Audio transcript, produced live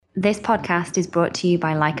This podcast is brought to you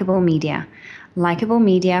by Likeable Media. Likeable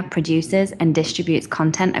Media produces and distributes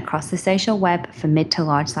content across the social web for mid to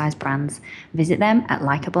large size brands. Visit them at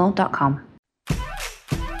likeable.com. All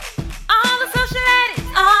the social ladies,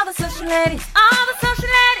 all the social ladies, all the social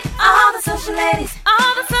ladies, all the social ladies,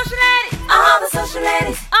 all the social ladies, all the social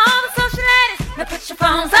ladies, all the social ladies. Now put your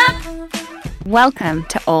phones up. Welcome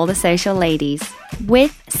to All the Social Ladies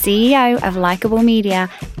with CEO of Likeable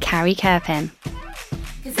Media, Carrie Kerpin.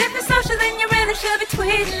 Cause if you're social, then you really should be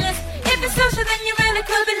tweeting this. If you're social, then you really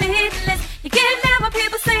could be leading this. You get mad when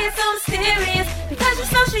people say it's so mysterious. Because you're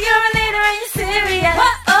social, you're a leader and you're serious.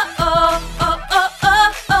 Oh, oh, oh, oh,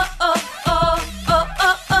 oh, oh, oh, oh, oh,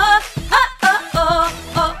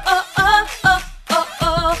 oh,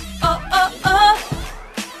 oh,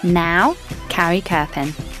 oh, Now, Carrie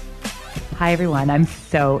Kerpin. Hi, everyone. I'm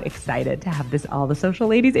so excited to have this All the Social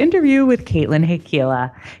Ladies interview with Caitlin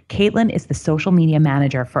Hakila. Caitlin is the social media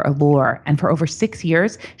manager for Allure, and for over 6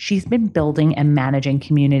 years, she's been building and managing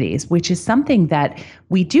communities, which is something that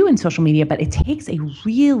we do in social media, but it takes a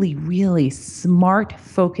really, really smart,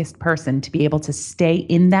 focused person to be able to stay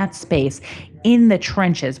in that space, in the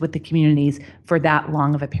trenches with the communities for that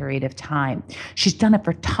long of a period of time. She's done it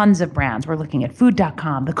for tons of brands. We're looking at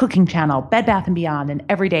Food.com, The Cooking Channel, Bed Bath & Beyond, and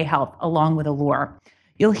Everyday Health, along with Allure.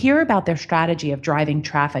 You'll hear about their strategy of driving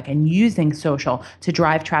traffic and using social to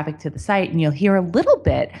drive traffic to the site. And you'll hear a little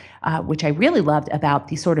bit, which I really loved, about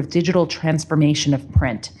the sort of digital transformation of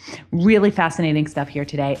print. Really fascinating stuff here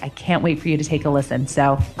today. I can't wait for you to take a listen.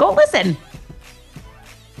 So go listen.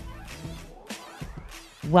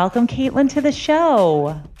 Welcome, Caitlin, to the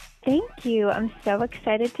show. Thank you. I'm so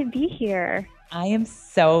excited to be here. I am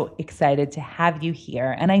so excited to have you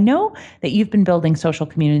here. And I know that you've been building social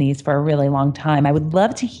communities for a really long time. I would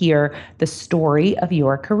love to hear the story of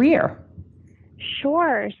your career.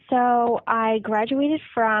 Sure. So I graduated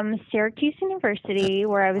from Syracuse University,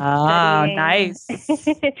 where I was studying. Nice.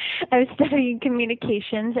 I was studying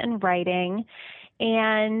communications and writing.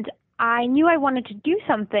 And I knew I wanted to do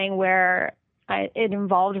something where it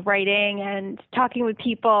involved writing and talking with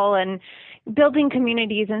people and building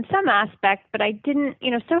communities in some aspect, but I didn't,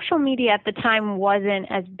 social media at the time wasn't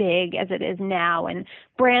as big as it is now, and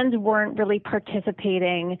brands weren't really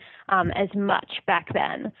participating as much back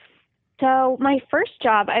then. So my first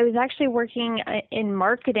job, I was actually working in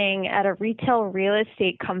marketing at a retail real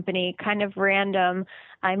estate company, kind of random.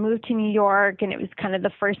 I moved to New York, and it was kind of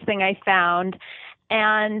the first thing I found.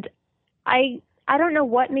 And I don't know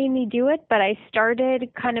what made me do it, but I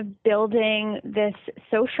started kind of building this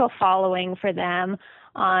social following for them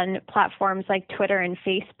on platforms like Twitter and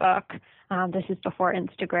Facebook. This is before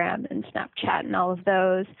Instagram and Snapchat and all of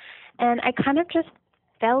those. And I kind of just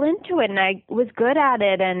fell into it, and I was good at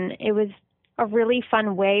it, and it was a really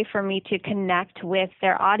fun way for me to connect with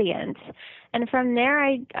their audience. And from there,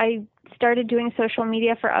 I started doing social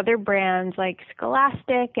media for other brands like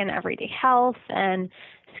Scholastic and Everyday Health and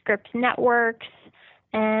Scripps Networks.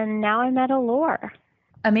 And now I'm at Allure.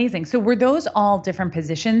 Amazing. So were those all different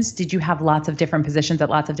positions? Did you have lots of different positions at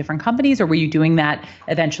lots of different companies, or were you doing that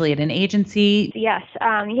eventually at an agency? Yes,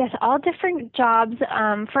 all different jobs.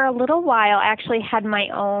 For a little while, I actually had my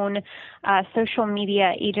own social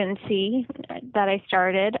media agency that I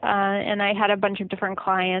started, and I had a bunch of different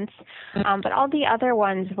clients. But all the other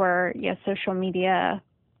ones were social media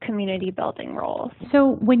community building roles.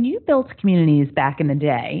 So when you built communities back in the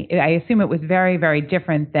day, I assume it was very, very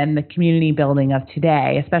different than the community building of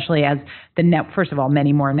today, especially as first of all,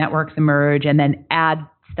 many more networks emerge, and then ad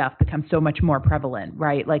stuff becomes so much more prevalent,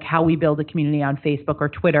 right? Like how we build a community on Facebook or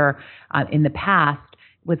Twitter in the past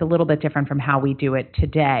was a little bit different from how we do it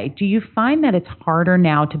today. Do you find that it's harder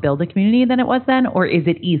now to build a community than it was then, or is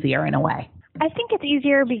it easier in a way? I think it's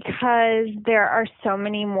easier because there are so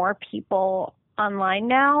many more people online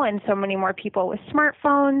now, and so many more people with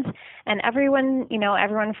smartphones, and everyone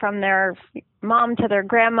from their mom to their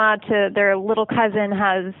grandma to their little cousin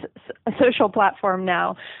has a social platform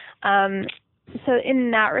now. So in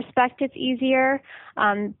that respect, it's easier.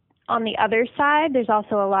 On the other side, there's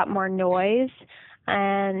also a lot more noise,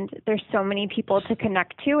 and there's so many people to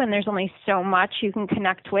connect to, and there's only so much you can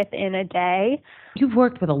connect with in a day. You've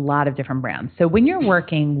worked with a lot of different brands. So when you're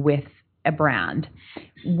working with a brand,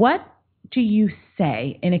 what do you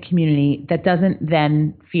say in a community that doesn't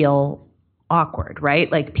then feel awkward, right?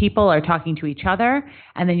 Like people are talking to each other,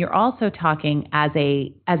 and then you're also talking as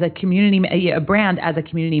a community, a brand as a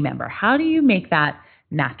community member. How do you make that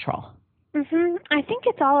natural? I think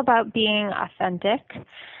it's all about being authentic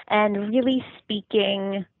and really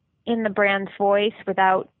speaking in the brand's voice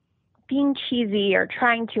without being cheesy or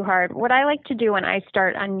trying too hard. What I like to do when I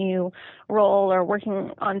start a new role or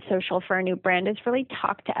working on social for a new brand is really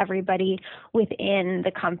talk to everybody within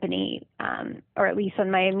the company, or at least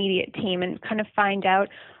on my immediate team, and kind of find out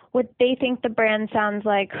what they think the brand sounds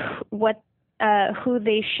like, who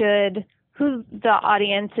the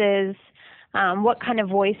audience is, what kind of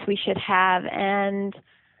voice we should have, and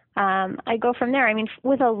I go from there. I mean,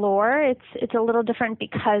 with Allure, it's a little different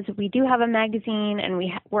because we do have a magazine and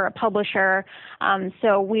we're a publisher,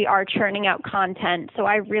 so we are churning out content. So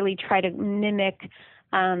I really try to mimic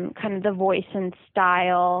kind of the voice and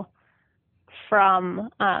style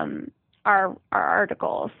from our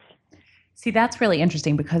articles. See, that's really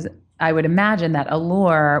interesting because I would imagine that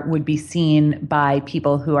Allure would be seen by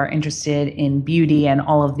people who are interested in beauty and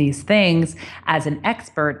all of these things as an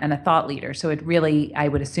expert and a thought leader. So it really, I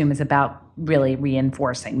would assume, is about really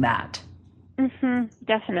reinforcing that.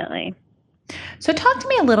 Definitely. So talk to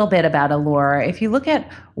me a little bit about Allure. If you look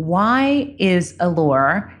at why is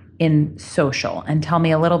Allure in social, and tell me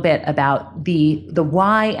a little bit about the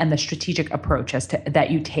why and the strategic approach that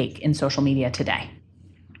you take in social media today.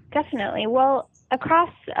 Definitely. Well, across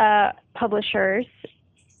publishers,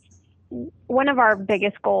 one of our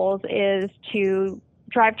biggest goals is to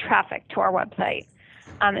drive traffic to our website.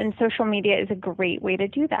 And social media is a great way to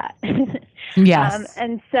do that. Yes.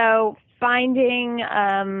 And so finding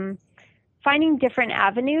different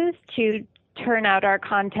avenues to turn out our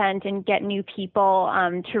content and get new people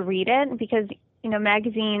to read it, because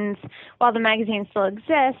magazines, while the magazine still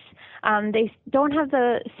exists, they don't have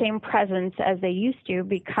the same presence as they used to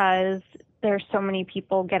because there's so many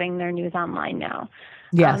people getting their news online now.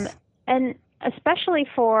 Yes. And especially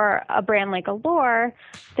for a brand like Allure,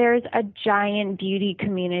 there's a giant beauty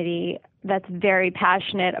community that's very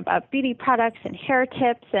passionate about beauty products and hair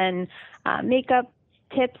tips and makeup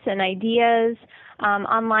tips and ideas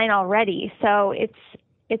online already. So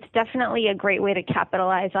it's definitely a great way to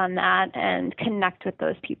capitalize on that and connect with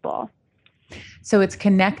those people. So it's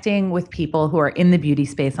connecting with people who are in the beauty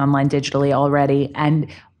space online digitally already,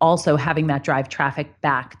 and also having that drive traffic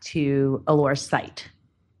back to Allure's site.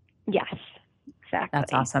 Yes, exactly.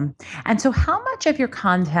 That's awesome. And so how much of your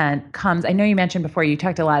content comes, I know you mentioned before, you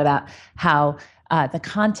talked a lot about how the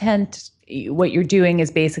content, what you're doing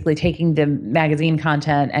is basically taking the magazine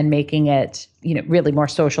content and making it, really more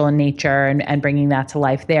social in nature and bringing that to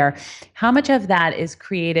life there. How much of that is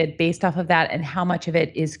created based off of that, and how much of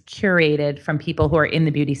it is curated from people who are in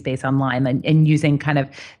the beauty space online and using kind of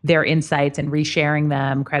their insights and resharing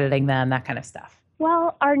them, crediting them, that kind of stuff?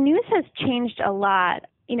 Well, our news has changed a lot.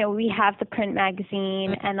 We have the print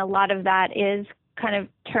magazine, and a lot of that is kind of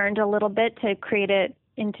turned a little bit to create it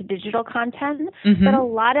into digital content. But a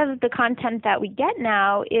lot of the content that we get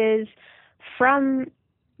now is from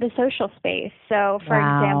the social space. So, for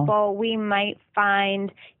example, we might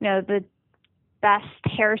find, the best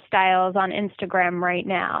hairstyles on Instagram right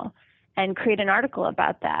now and create an article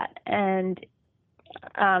about that. And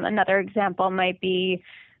another example might be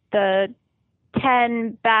the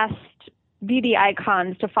 10 best beauty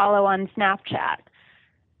icons to follow on Snapchat.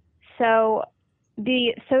 So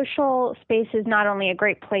the social space is not only a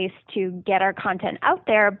great place to get our content out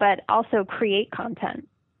there, but also create content.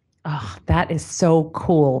 Oh, that is so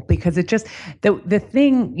cool, because it just, the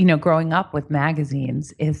thing, growing up with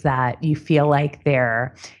magazines is that you feel like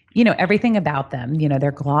they're, everything about them,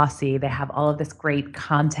 they're glossy. They have all of this great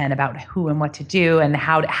content about who and what to do and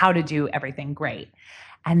how to do everything great.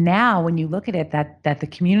 And now when you look at it, that the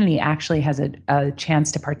community actually has a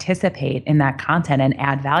chance to participate in that content and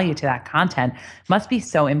add value to that content must be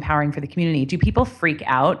so empowering for the community. Do people freak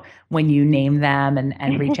out when you name them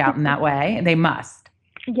and reach out in that way? They must.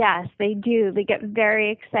 Yes, they do. They get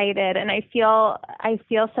very excited, and I feel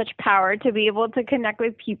such power to be able to connect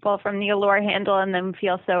with people from the Allure handle and them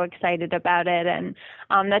feel so excited about it. And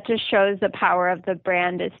that just shows the power of the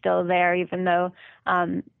brand is still there, even though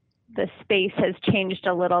the space has changed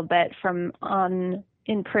a little bit from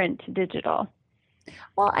in print to digital.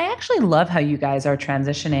 Well, I actually love how you guys are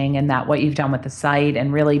transitioning, and that what you've done with the site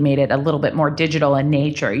and really made it a little bit more digital in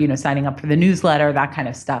nature, signing up for the newsletter, that kind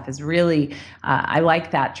of stuff is really, I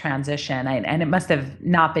like that transition. And it must have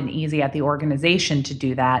not been easy at the organization to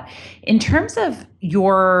do that. In terms of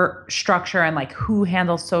your structure and like who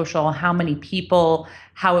handles social, how many people,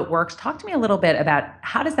 how it works, talk to me a little bit about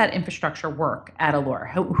how does that infrastructure work at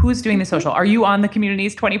Allure? Who's doing the social? Are you on the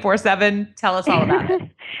communities 24/7? Tell us all about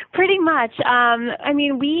it. Pretty much.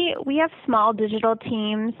 We have small digital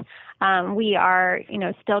teams. We are,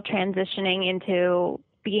 still transitioning into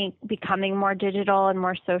becoming more digital and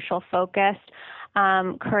more social focused.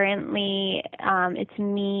 Currently, it's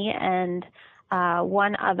me and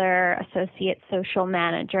one other associate social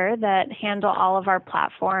manager that handle all of our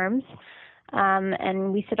platforms.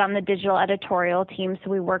 And we sit on the digital editorial team, so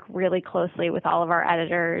we work really closely with all of our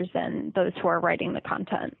editors and those who are writing the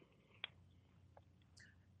content.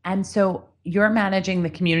 And so you're managing the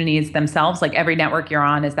communities themselves, like every network you're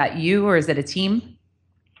on, is that you or is it a team?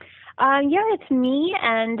 Yeah, it's me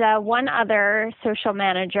and one other social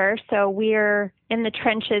manager. So we're in the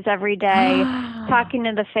trenches every day, talking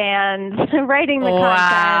to the fans, writing the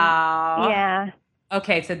content. Yeah.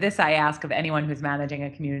 Okay, so this I ask of anyone who's managing a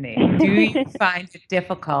community. Do you find it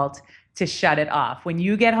difficult to shut it off? When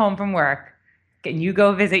you get home from work and you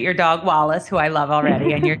go visit your dog Wallace, who I love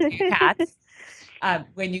already, and your two cats,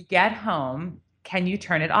 when you get home, can you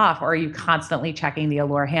turn it off? Or are you constantly checking the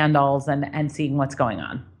Allure handles and seeing what's going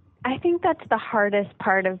on? I think that's the hardest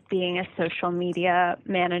part of being a social media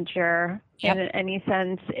manager in any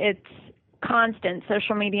sense. It's constant.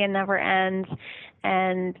 Social media never ends.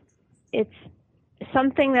 And it's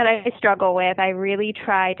something that I struggle with. I really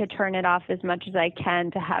try to turn it off as much as I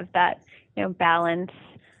can to have that, balance.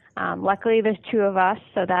 Luckily, there's two of us,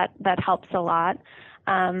 so that helps a lot.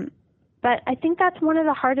 But I think that's one of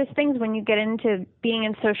the hardest things when you get into being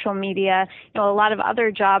in social media. A lot of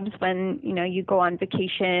other jobs, when, you go on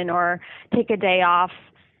vacation or take a day off,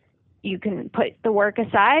 you can put the work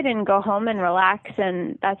aside and go home and relax,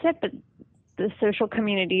 and that's it. But the social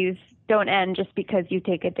communities don't end just because you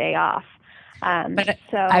take a day off. But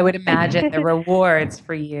I would imagine the rewards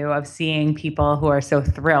for you of seeing people who are so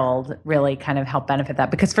thrilled really kind of help benefit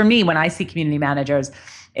that. Because for me, when I see community managers,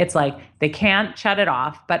 it's like they can't shut it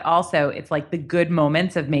off, but also it's like the good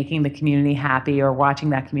moments of making the community happy or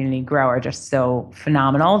watching that community grow are just so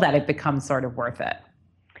phenomenal that it becomes sort of worth it.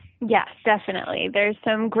 Yes, definitely. There's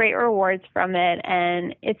some great rewards from it,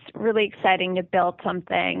 and it's really exciting to build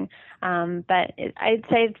something. But I'd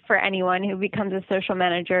say for anyone who becomes a social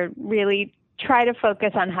manager, really try to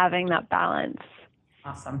focus on having that balance.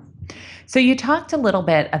 Awesome. So you talked a little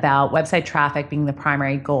bit about website traffic being the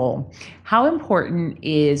primary goal. How important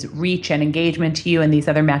is reach and engagement to you and these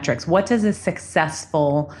other metrics? What does a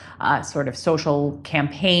successful sort of social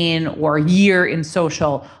campaign or year in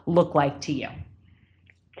social look like to you?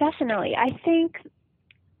 Definitely. I think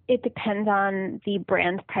it depends on the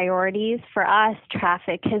brand's priorities. For us,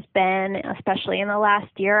 traffic has been, especially in the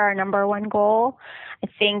last year, our number one goal. I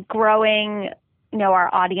think growing,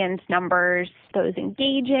 our audience numbers, those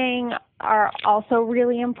engaging, are also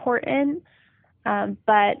really important.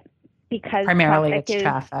 But because primarily it's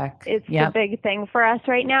traffic, it's the big thing for us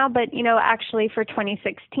right now. But, actually for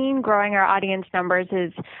 2016, growing our audience numbers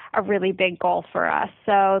is a really big goal for us.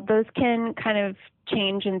 So those can kind of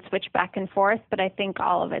change and switch back and forth, but I think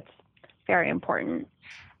all of it's very important.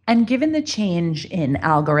 And given the change in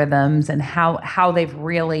algorithms and how they've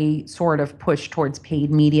really sort of pushed towards paid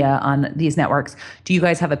media on these networks, do you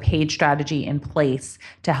guys have a paid strategy in place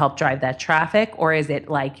to help drive that traffic? Or is it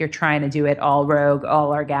like you're trying to do it all rogue,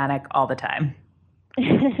 all organic, all the time?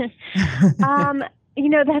 That's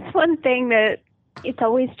one thing that it's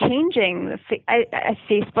always changing.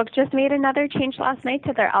 Facebook just made another change last night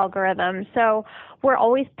to their algorithm. So we're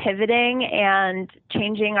always pivoting and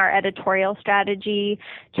changing our editorial strategy,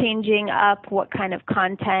 changing up what kind of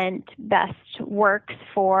content best works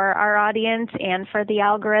for our audience and for the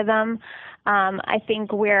algorithm. I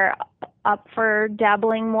think we're up for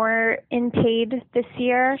dabbling more in paid this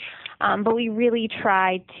year, but we really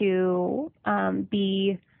try to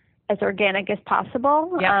be as organic as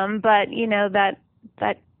possible. Yep. But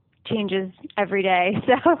that changes every day.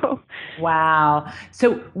 So wow.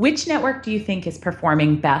 So which network do you think is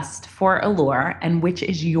performing best for Allure, and which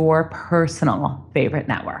is your personal favorite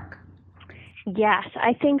network? Yes,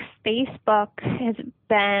 I think Facebook has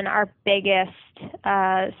been our biggest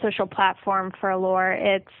social platform for Allure.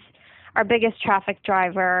 It's our biggest traffic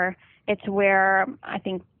driver. It's where I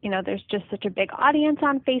think, there's just such a big audience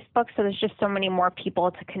on Facebook, so there's just so many more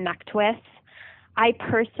people to connect with. I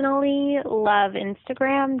personally love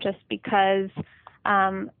Instagram just because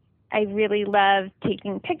I really love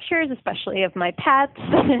taking pictures, especially of my pets.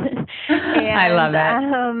 And, I love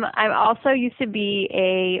it. I also used to be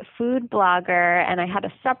a food blogger, and I had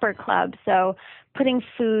a supper club, so putting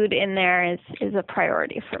food in there is a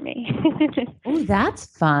priority for me. Oh, that's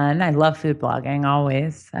fun. I love food blogging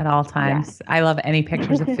always, at all times. Yeah. I love any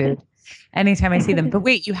pictures of food. Anytime I see them. But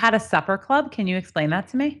wait, you had a supper club? Can you explain that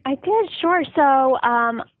to me? I did, sure. So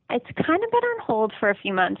it's kind of been on hold for a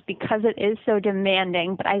few months because it is so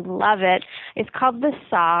demanding, but I love it. It's called The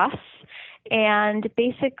Sauce. And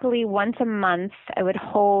basically once a month, I would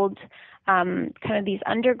hold kind of these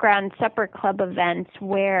underground supper club events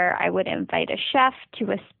where I would invite a chef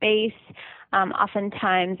to a space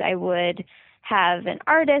Oftentimes I would have an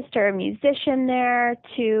artist or a musician there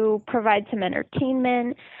to provide some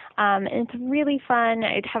entertainment. And it's really fun.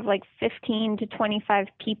 I'd have like 15 to 25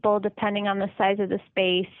 people depending on the size of the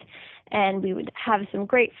space. And we would have some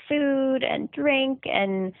great food and drink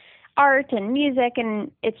and art and music.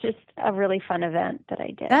 And it's just a really fun event that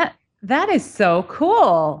I did. That is so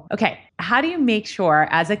cool. Okay. How do you make sure,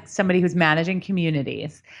 as somebody who's managing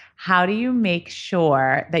communities, how do you make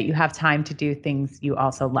sure that you have time to do things you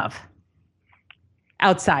also love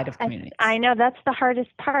outside of communities? I know that's the hardest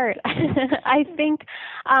part. I think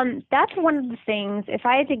that's one of the things, if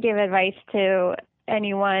I had to give advice to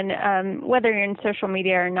anyone, whether you're in social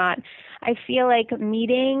media or not, I feel like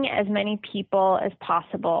meeting as many people as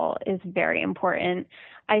possible is very important.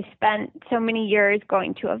 I spent so many years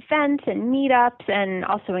going to events and meetups and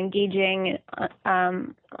also engaging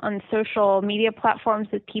on social media platforms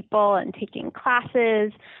with people and taking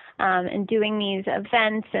classes and doing these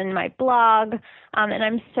events and my blog. And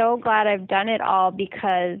I'm so glad I've done it all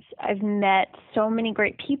because I've met so many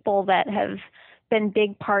great people that have been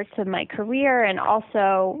big parts of my career, and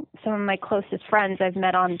also some of my closest friends I've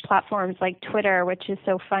met on platforms like Twitter, which is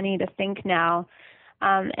so funny to think now.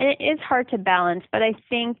 And it is hard to balance, but I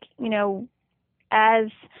think,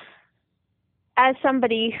 as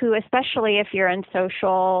somebody who, especially if you're in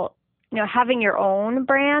social, having your own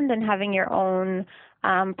brand and having your own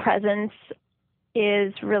presence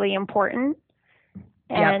is really important.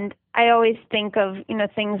 And yep. I always think of,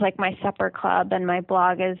 things like my supper club and my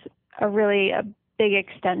blog as a big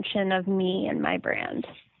extension of me and my brand.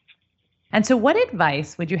 And so what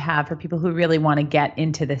advice would you have for people who really want to get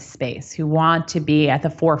into this space, who want to be at the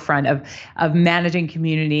forefront of managing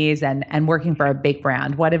communities and working for a big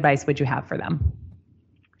brand? What advice would you have for them?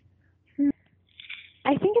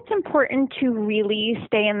 I think it's important to really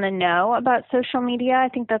stay in the know about social media. I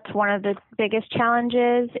think that's one of the biggest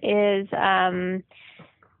challenges is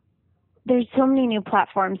there's so many new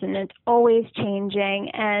platforms and it's always changing.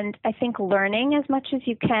 And I think learning as much as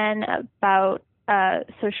you can about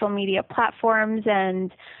social media platforms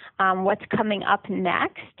and what's coming up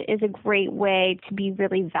next is a great way to be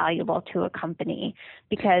really valuable to a company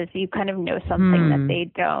because you kind of know something that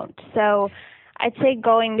they don't. So I'd say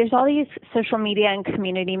there's all these social media and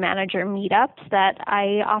community manager meetups that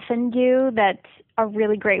I often do that's a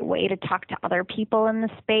really great way to talk to other people in the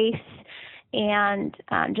space and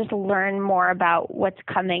just learn more about what's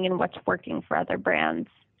coming and what's working for other brands.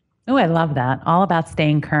 Oh, I love that. All about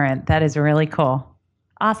staying current. That is really cool.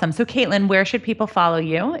 Awesome. So Caitlin, where should people follow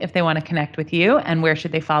you if they want to connect with you, and where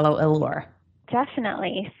should they follow Allure?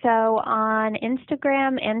 Definitely. So on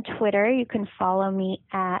Instagram and Twitter, you can follow me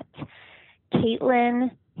at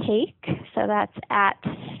Caitlin Haik. So that's at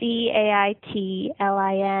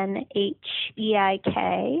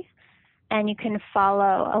CAITLINHEIK. And you can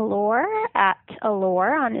follow Allure at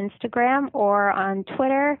Allure on Instagram or on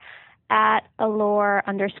Twitter at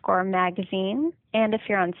Allure_magazine. And if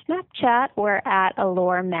you're on Snapchat, we're at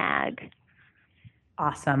Allure Mag.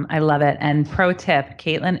 Awesome. I love it. And pro tip,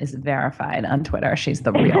 Caitlin is verified on Twitter. She's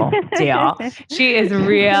the real deal. She is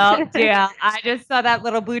real deal. I just saw that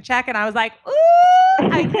little blue check and I was like, ooh,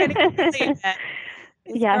 I couldn't believe it.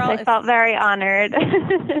 Yes, I felt very honored.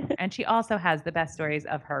 And she also has the best stories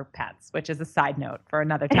of her pets, which is a side note for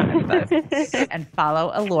another time. And follow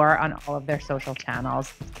Allure on all of their social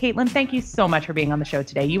channels. Caitlin, thank you so much for being on the show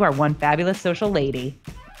today. You are one fabulous social lady.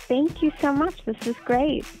 Thank you so much. This is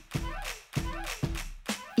great.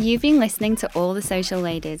 You've been listening to All the Social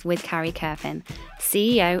Ladies with Carrie Kerpen,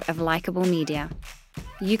 CEO of Likeable Media.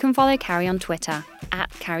 You can follow Carrie on Twitter at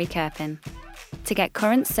Carrie Kerpen. To get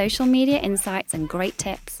current social media insights and great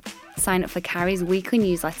tips, sign up for Carrie's weekly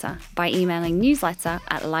newsletter by emailing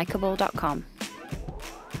newsletter@likeable.com.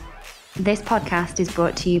 This podcast is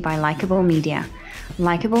brought to you by Likeable Media.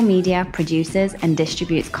 Likeable Media produces and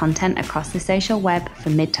distributes content across the social web for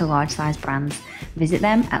mid to large size brands. Visit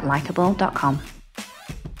them at likeable.com.